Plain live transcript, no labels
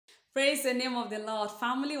Praise the name of the Lord.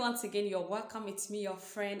 Family, once again, you're welcome. It's me, your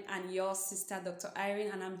friend and your sister, Dr.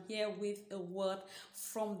 Irene, and I'm here with a word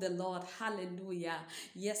from the Lord. Hallelujah.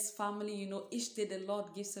 Yes, family, each day the Lord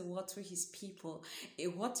gives a word to his people, a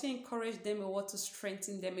word to encourage them, a word to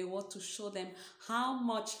strengthen them, a word to show them how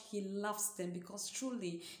much he loves them, because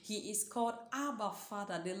truly he is called Abba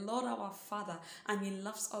Father, the Lord our Father, and he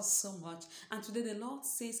loves us so much. And today the Lord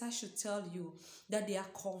says, I should tell you that they are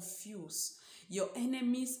confused. Your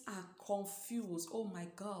enemies are confused. Oh my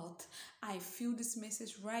God, I feel this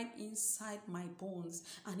message right inside my bones,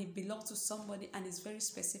 and it belongs to somebody, and it's very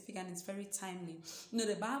specific and it's very timely.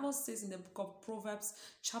 The Bible says in the book of Proverbs,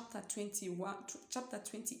 chapter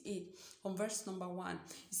 28, from verse number 1,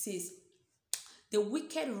 it says, "The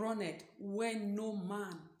wicked runneth where no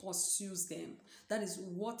man pursues them." That is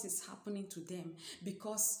what is happening to them,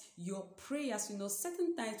 because your prayers,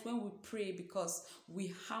 certain times when we pray, because we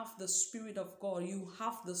have the Spirit of God, you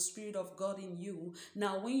have the Spirit of God in you.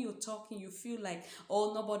 Now, when you're talking, you feel like,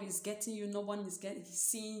 oh, nobody's getting you, no one is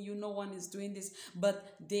seeing you, no one is doing this,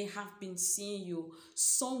 but they have been seeing you.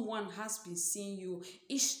 Someone has been seeing you.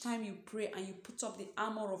 Each time you pray and you put up the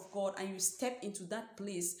armor of God and you step into that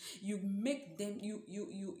place, you make them, you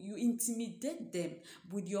intimidate them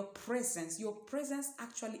with your presence. Your presence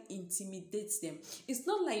actually intimidates them. It's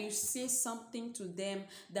not like you say something to them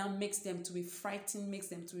that makes them to be frightened, makes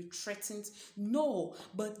them to be threatened. No,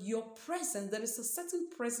 but your presence, there is a certain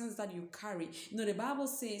presence that you carry.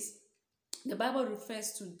 The Bible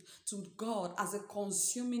refers to God as a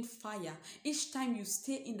consuming fire. Each time you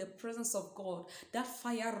stay in the presence of God, that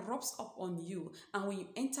fire rubs up on you. And when you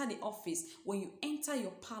enter the office, when you enter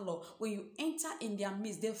your parlor, when you enter in their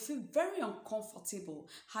midst, they feel very uncomfortable.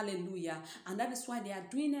 Hallelujah. And that is why they are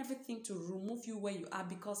doing everything to remove you where you are,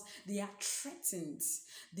 because they are threatened.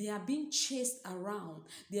 They are being chased around.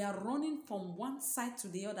 They are running from one side to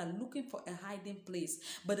the other, looking for a hiding place.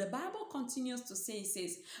 But the Bible continues to say, it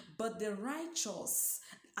says, "But the righteous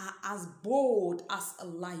are as bold as a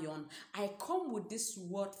lion." I come with this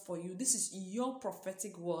word for you. This is your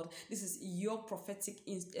prophetic word. This is your prophetic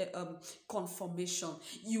confirmation.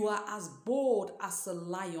 You are as bold as a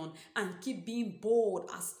lion, and keep being bold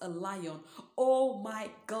as a lion. Oh my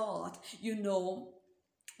God,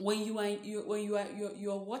 when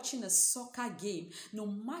you're watching a soccer game, no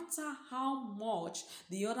matter how much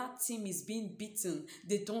the other team is being beaten,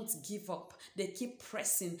 they don't give up. They keep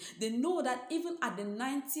pressing. They know that even at the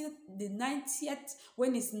 90th,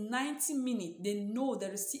 when it's 90 minutes, they know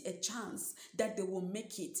there is still a chance that they will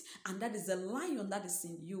make it. And that is the lion that is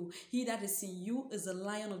in you. He that is in you is the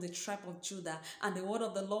lion of the tribe of Judah. And the word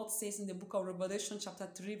of the Lord says in the book of Revelation, chapter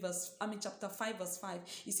 5, verse 5,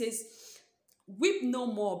 it says, "Weep no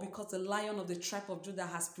more, because the lion of the tribe of Judah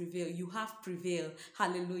has prevailed." You have prevailed.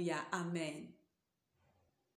 Hallelujah. Amen.